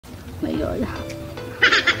my God.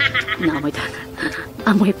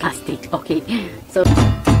 Amoy plastic. Okay. So,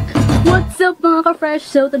 what's up mga ka-fresh?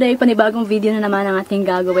 So, today, panibagong video na naman ang ating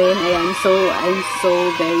gagawin. Ayan. So, I'm so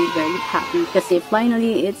very, very happy kasi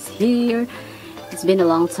finally, it's here. It's been a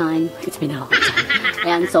long time.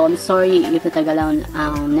 Ayan. So, I'm sorry if natagalan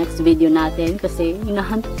ang next video natin kasi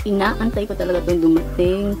inaantay ko talaga itong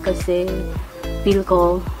dumating kasi feel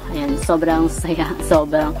ko, ayan, sobrang saya,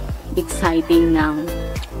 sobrang exciting ng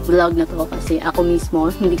vlog na to kasi ako mismo,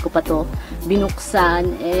 hindi ko pa to binuksan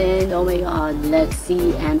and oh my God, let's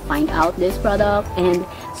see and find out this product. And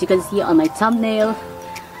as you can see on my thumbnail,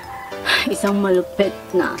 isang malupit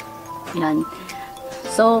na yan.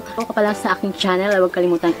 So, kung ka pala sa aking channel, huwag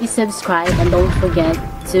kalimutan i-subscribe and don't forget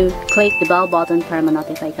to click the bell button para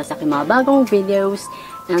ma-notify ka sa aking mga bagong videos.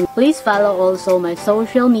 And please follow also my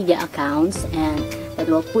social media accounts and that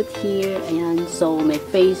will put here. Ayan, so my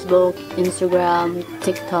Facebook, Instagram,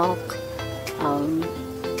 TikTok,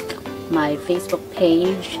 my Facebook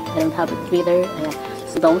page. I don't have a Twitter. Ayan.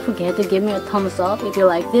 So don't forget to give me a thumbs up if you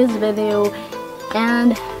like this video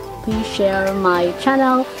and please share my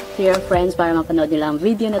channel to your friends para mapanood nila ang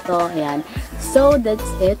video na to. Ayan. So that's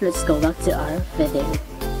it. Let's go back to our video.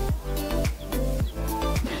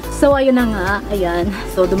 So ayun na nga. Ayan.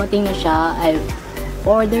 So dumating na siya. I've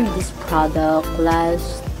ordered this product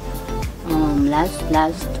last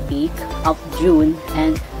week of June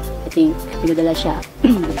and I think pinadala siya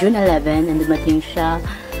June 11 and dumating siya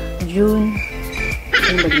June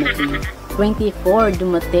 24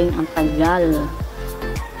 dumating. Ang tagal.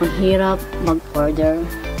 Ang hirap mag-order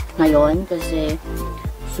ngayon kasi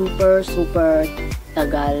super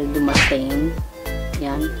tagal dumating.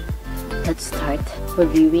 Yan. Let's start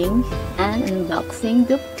reviewing and unboxing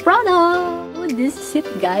the product. This is it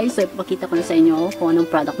guys. So ipakita ko na sa inyo kung anong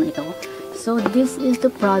product na ito. So this is the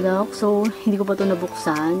product. So hindi ko pa ito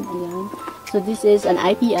nabuksan. Ayan. So this is an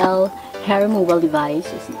IPL hair removal device.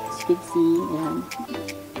 As you can see. Ayan.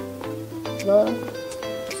 So,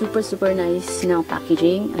 super nice na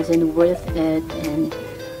packaging, as in worth it and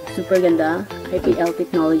super ganda. IPL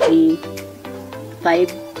technology,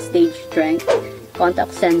 5-stage strength, contact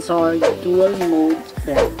sensor, dual mode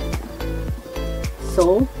flap.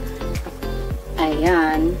 So,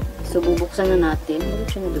 ayan. So, bubuksan na natin. Bakit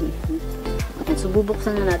siya nadumihan? Ayan, so,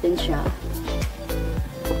 bubuksan na natin siya.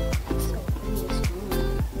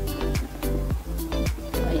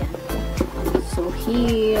 So, ayan. So,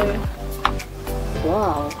 here.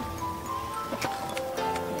 Wow.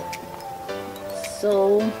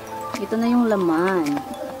 So, ito na yung laman.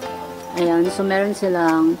 Ayan. So, meron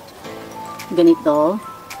silang ganito.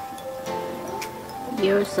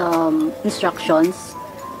 Here's some instructions.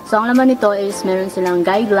 So, ang laman nito is meron silang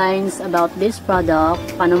guidelines about this product.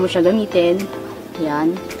 Paano mo siya gamitin.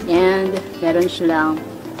 Ayan. And, meron silang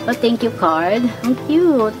a thank you card. Ang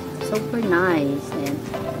cute. Super nice. Ayan.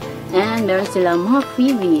 And, meron silang mga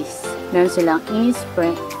freebies. Meron silang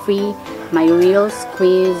Innisfree My Real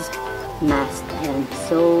Squeeze Mask. Ayan.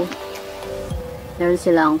 So, meron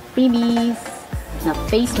silang freebies na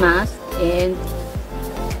face mask and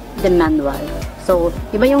the manual. So,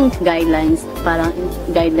 iba yung guidelines, parang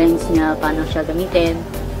guidelines na paano siya gamitin.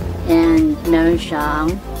 And, meron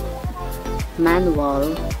siyang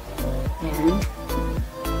manual. Ayan.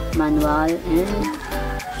 Manual and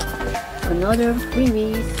another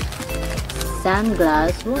freebies.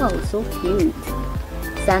 Sunglass. Wow, so cute.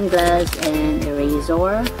 Sunglass and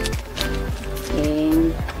eraser.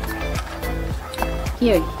 And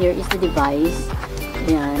here is the device.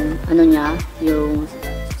 Ayan, ano niya, yung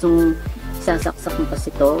sasaksak mo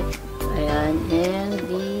kasi ito. Ayan, and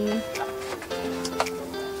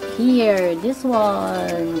here, this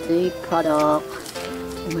one, the product.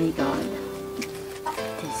 Oh my God.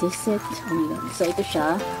 This is it. Oh my God. So, ito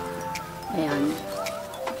siya. Ayan.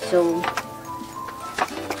 So,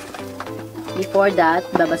 before that,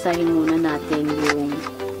 babasahin muna natin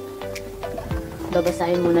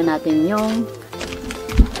yung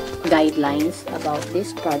guidelines about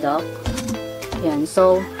this product. Ayan.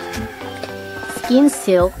 So, skin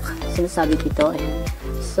silk, sinasabi dito. Ayan.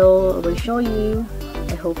 So, I will show you.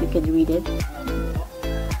 I hope you can read it.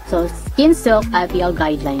 So, skin silk IPL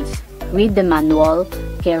guidelines. Read the manual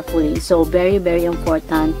carefully. So, very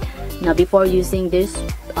important na before using this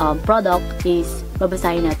product is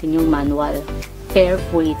babasahin natin yung manual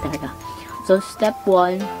carefully talaga. So, step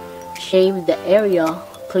 1, shave the area,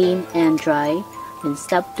 clean and dry. And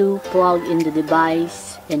step 2, plug in the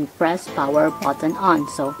device and press power button on.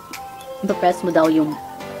 So, ipapress mo daw yung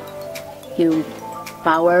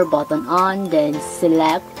power button on, then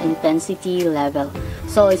select intensity level.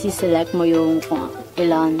 So, isi-select mo yung kung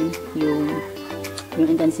ilan yung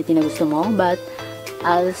yung intensity na gusto mo. But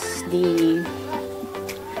as the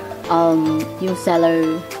yung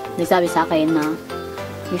seller nagsabi sa akin na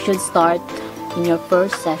you should start in your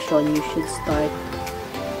first session, you should start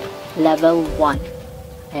level 1.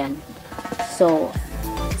 Ayan. So,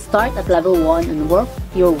 start at level 1 and work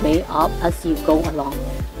your way up as you go along.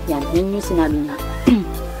 Yan, yun yung sinabi niya.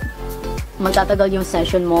 Magtatagal yung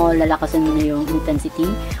session mo, lalakasan mo na yung intensity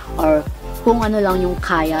or kung ano lang yung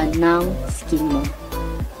kaya ng skin mo.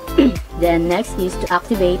 Then, next is to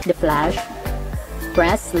activate the flash.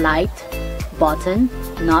 Press light button,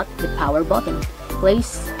 not the power button.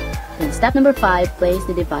 Then step number 5, place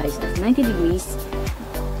the device at 90 degrees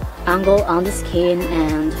angle on the skin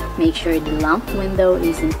and make sure the lamp window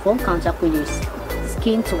is in full contact with your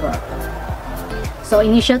skin to work. So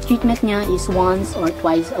initial treatment niya is once or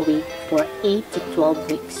twice a week for 8 to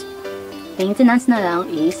 12 weeks. Maintenance na lang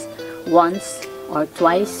is once or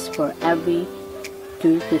twice for every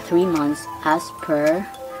 2 to 3 months as per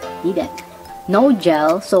needed. No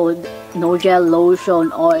gel, so no gel,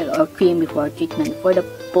 lotion, oil, or cream before treatment for the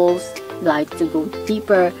pulse light to go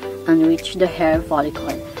deeper and reach the hair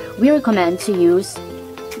follicle. We recommend to use,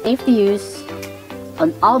 safe to use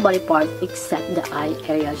on all body parts except the eye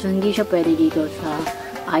area. So hindi siya pwede dito sa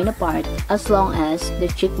eye na part as long as the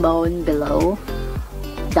cheekbone below,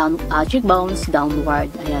 cheekbones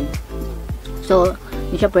downward. Ayan. So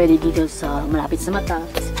hindi siya pwede dito sa malapit sa mata.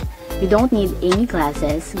 You don't need any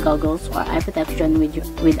glasses, goggles, or eye protection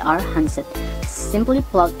with our handset. Simply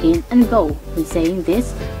plug in and go. When saying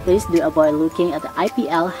this, please do avoid looking at the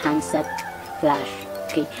IPL handset flash.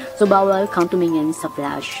 Okay, so bawal kang tumingin sa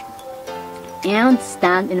flash. And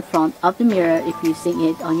stand in front of the mirror if using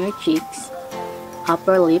it on your cheeks,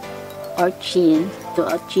 upper lip, or chin to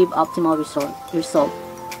achieve optimal result.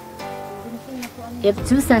 If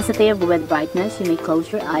too sensitive with brightness, you may close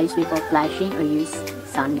your eyes before flashing or use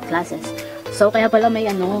sunglasses. So, kaya pala may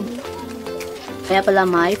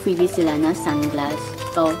freebie sila na sunglass.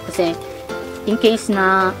 So, kasi, in case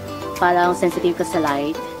na parang sensitive ka sa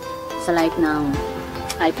light ng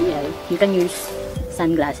IPL, you can use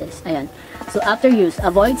sunglasses. Ayan. So, after use,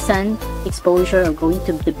 avoid sun exposure or going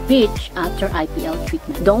to the beach after IPL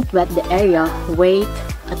treatment. Don't wet the area. Wait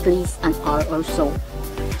at least an hour or so.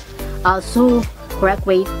 Also, correct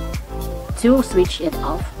way to switch it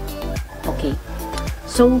off. Okay.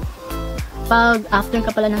 So, pag after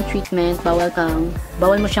ka pala ng treatment,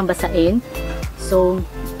 bawal mo siyang basain. So,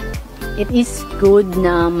 it is good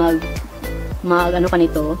na ano ka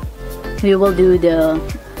nito. We will do the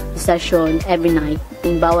session every night.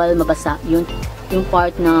 Yung bawal mabasa yung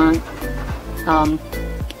part na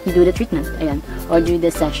you do the treatment. Ayan. Or do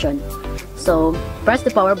the session. So, press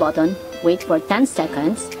the power button. Wait for 10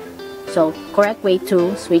 seconds. So, correct way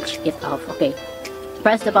to switch it off. Okay.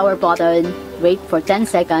 Press the power button, wait for 10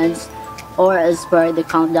 seconds, or as per the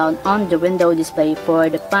countdown on the window display for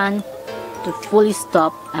the fan to fully stop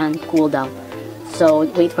and cool down. So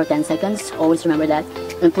wait for 10 seconds, always remember that.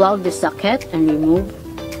 Unplug the socket and remove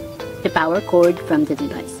the power cord from the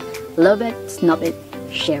device. Love it, snap it,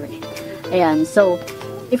 share it. And so,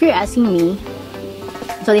 if you're asking me,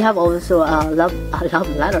 so they have also a love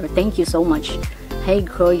letter. Thank you so much. Hey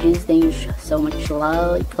gorgeous, thank you so much.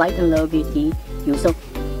 Light and love beauty. So,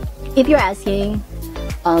 if you're asking,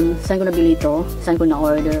 saan ko nabili ito? Saan ko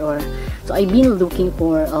na-order? Or, so, I've been looking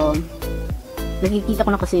for, nakikita ko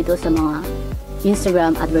na kasi ito sa mga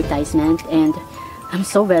Instagram advertisement, and I'm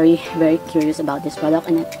so very, very curious about this product,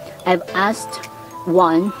 and I've asked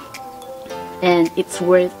one, and it's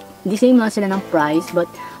worth, the same lang sila ng price, but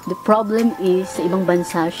the problem is, sa ibang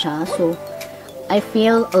bansa siya, so, I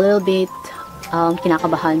feel a little bit,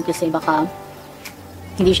 kinakabahan kasi baka,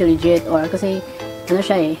 hindi siya legit, or kasi ano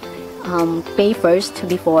siya pay first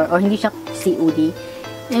before, or hindi siya COD,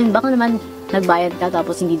 and baka naman nagbayad ka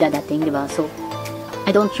tapos hindi dadating, diba? So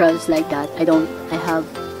I don't trust like that. I have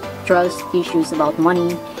trust issues about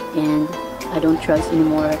money, and I don't trust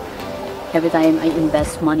anymore every time I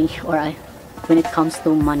invest money, or when it comes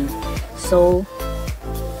to money. So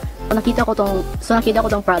nakita ko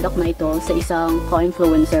tong product na ito sa isang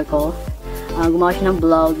co-influencer ko. Gumawa siya ng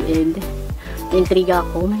vlog, and intriga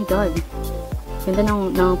ako, oh my god, ganda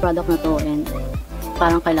ng product na to, and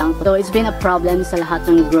parang kailangan ko. So, it's been a problem sa lahat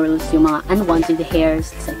ng girls, yung mga unwanted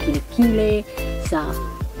hairs sa kilikili, sa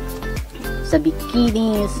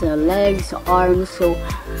bikini, sa legs, sa arms.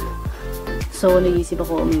 So nag-iisip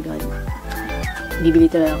ako, oh my god, bibili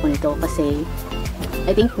talaga ako nito kasi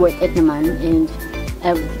I think worth it naman, and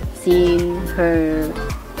I've seen her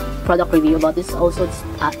product review about this also.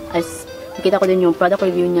 Nakita ko din yung product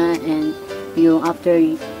review niya, and yung after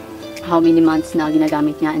how many months na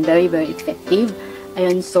ginagamit niya, and very, very effective.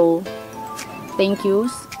 Ayun, so, thank you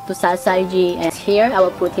to Sasarji. And here, I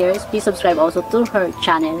will put here, please subscribe also to her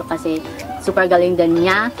channel kasi super galing din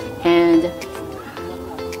niya and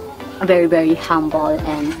very, very humble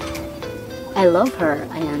and I love her.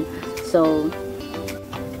 Ayan. So,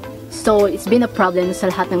 it's been a problem sa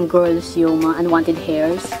lahat ng girls yung mga unwanted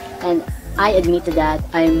hairs and I admit to that.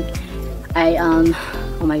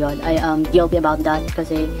 Oh my god, I am guilty about that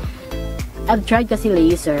kasi I've tried kasi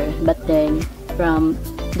laser but then from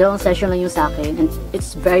dalawang session lang yung sa akin and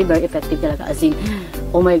it's very, very effective talaga. As in,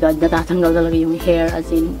 oh my god, natatanggal talaga yung hair. As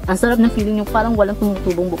in, ang sarap na feeling yung parang walang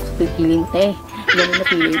tumutubong buhok sa feeling. Ganun na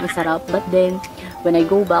feeling, ang sarap. But then, when I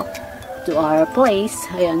go back to our place,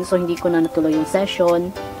 ayan, so hindi ko na natuloy yung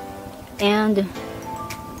session. And,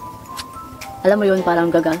 alam mo yun,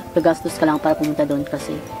 parang gagastos ka lang para pumunta doon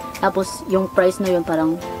kasi. Tapos, yung price na yun,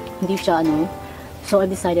 parang hindi siya So, I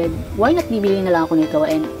decided, why not bibili na lang ako nito?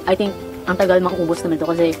 And I think, ang tagal makuubos naman ito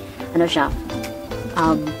kasi, siya,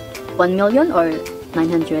 1 million or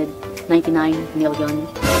 999 million,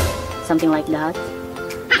 something like that.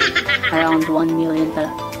 Around 1 million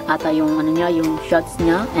ata yung niya, yung shots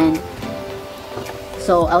niya. And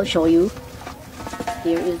so I'll show you.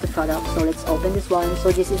 Here is the product. So let's open this one.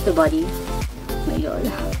 So this is the body. Oh my god.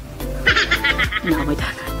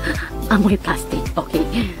 Amoy plastic. Okay.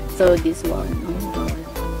 So this one. Oh my god.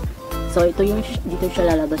 So ito yung dito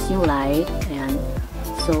siya lalabas yung light. Ayan.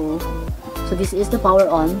 So this is the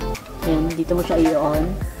power on. Ayan, dito mo siya i-on.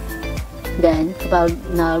 Then kapag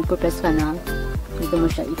nag-press ka na, dito mo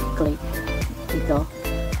siya i-click dito.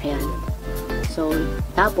 Ayan. So,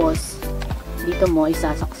 tapos dito mo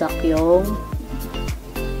isasaksak yung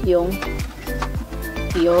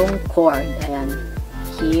cord. Ayan.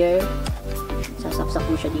 Here. Sasaksak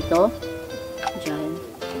mo siya dito. Diyan.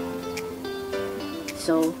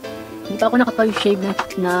 So, hindi pa ako nakapag-shave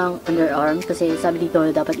ng underarm kasi sabi dito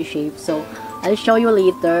dapat i-shave. So, I'll show you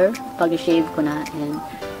later pag i-shave ko na. And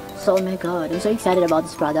so, oh my god, I'm so excited about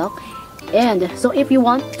this product. And so if you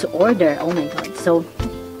want to order, oh my god, so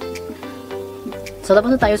tapos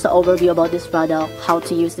na tayo sa overview about this product, how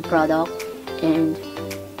to use the product, and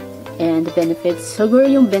the benefits. So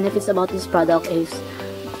yung benefits about this product is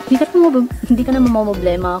hindi ka na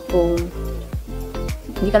mamomblema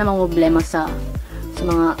sa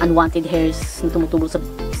mga unwanted hairs na tumutubo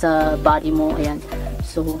sa body mo. Ayan.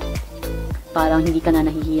 So parang hindi ka na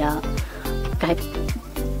nahihiya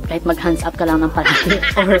kahit mag-hands up ka lang ng palagi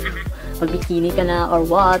or mag-bikini ka na or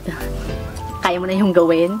what, kaya mo na yung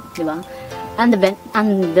gawin, di ba? And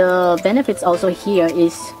the benefits also here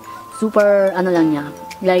is super lang niya,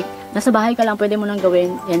 like nasa bahay ka lang, pwede mo nang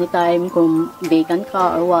gawin anytime kung vacant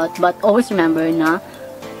ka or what, but always remember na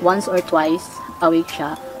once or twice a week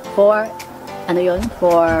siya for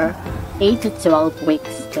for 8 to 12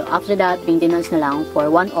 weeks. So after that, maintenance na lang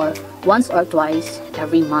for once or twice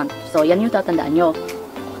every month. So yan yung tatandaan nyo.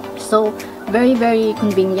 So very, very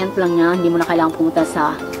convenient lang niya. Hindi mo na kailangang pumunta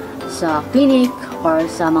sa clinic or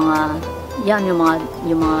sa mga yung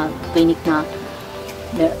mga clinic na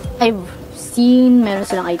I've seen meron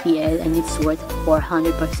silang IPL and it's worth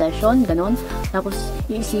 400 per session, ganon. Tapos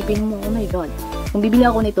iisipin mo, oh my god, kung bibili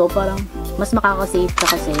ako nito, parang mas makakasave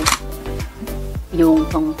ka kasi yung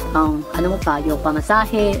yung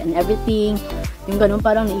pamasahe and everything, yung ganon.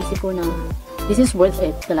 Parang naisip ko na this is worth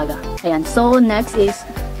it talaga. Ayan. So next is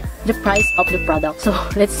the price of the product. So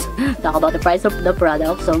let's talk about the price of the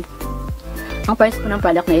product. So ang price po ng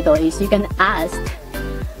product na ito is you can ask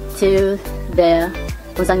to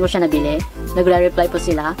kung saan ko siya nabili. Nagre-reply po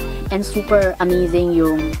sila and super amazing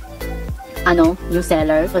yung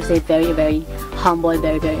seller kasi very, very humble,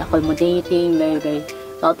 very, very accommodating, very, very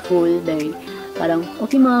thoughtful, very parang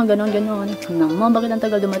okay mga ganon bakit ang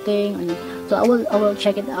tagal dumating. So I will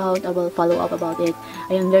check it out, I will follow up about it.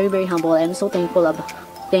 I am very, very humble. I am so thankful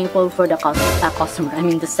for the customer,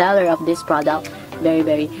 the seller of this product. Very,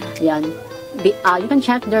 very yan. You can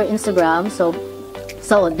check their Instagram. So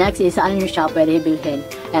next is saan nyo siya pwede bilhin.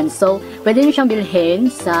 And so pwede nyo siyang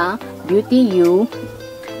bilhin sa beautyu.ph.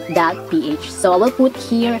 So I will put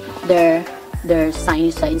here their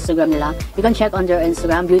signs sa Instagram nila. You can check on their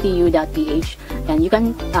Instagram, beautyu.ph, and you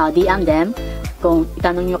can DM them kung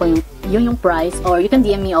itanong nyo kung yung price, or you can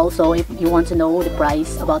DM me also if you want to know the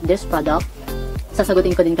price about this product.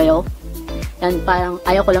 Sasagutin ko din kayo. And parang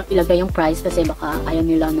ayaw ko lang ilagay yung price kasi baka ayaw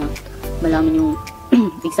nila na malaman yung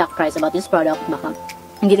exact price about this product. Baka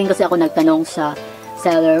hindi din kasi ako nagtanong sa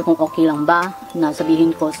seller kung okay lang ba na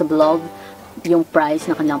sabihin ko sa blog yung price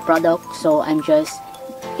ng kanilang product. So I'm just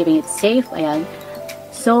keeping it safe. Ayan.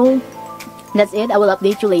 So that's it. I will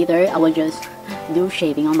update you later. I will just do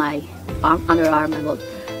shaving on my underarm. I will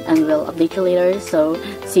and we'll update you later. So,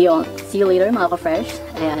 see you later mga ka-fresh.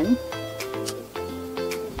 Ayan.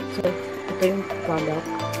 So, ito yung product.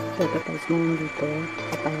 So, advertise mo yung dito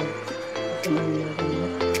kapag ganyan lang.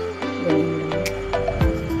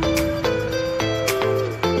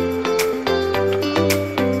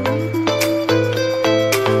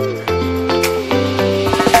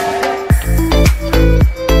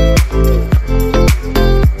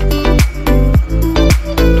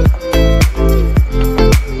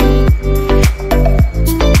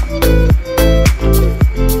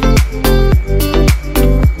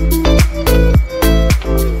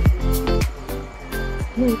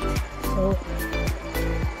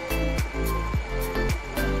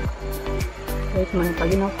 Wait mo, pag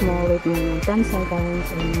in-off mo, wait mo ng 10 seconds,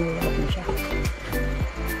 and nililap mo siya.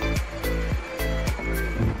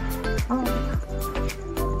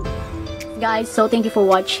 Guys, so thank you for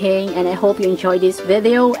watching, and I hope you enjoyed this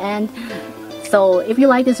video. And so, if you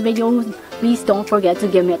like this video, please don't forget to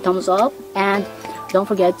give me a thumbs up, and don't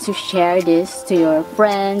forget to share this to your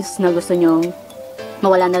friends na gusto nyong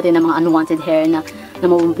mawala na rin ng mga unwanted hair na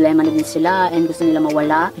problema na din sila and gusto nila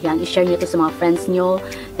mawala. Ayan, i-share nyo ito sa mga friends nyo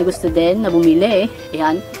na gusto din na bumili.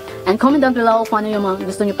 Ayan. And comment down below kung ano yung mga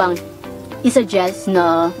gusto nyo pang i-suggest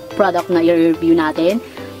na product na i-review natin.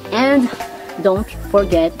 And don't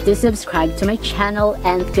forget to subscribe to my channel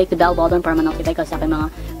and click the bell button para ma-notify ka sa aking mga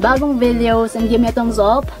bagong videos, and give me a thumbs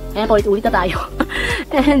up. Ayan, paulit-ulit na tayo.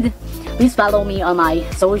 And please follow me on my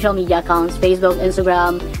social media accounts, Facebook,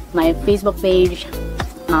 Instagram, my Facebook page,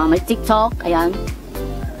 my TikTok. Ayan.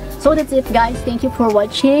 So that's it, guys. Thank you for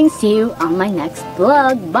watching. See you on my next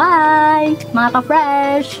vlog. Bye! Mga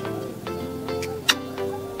ka-fresh!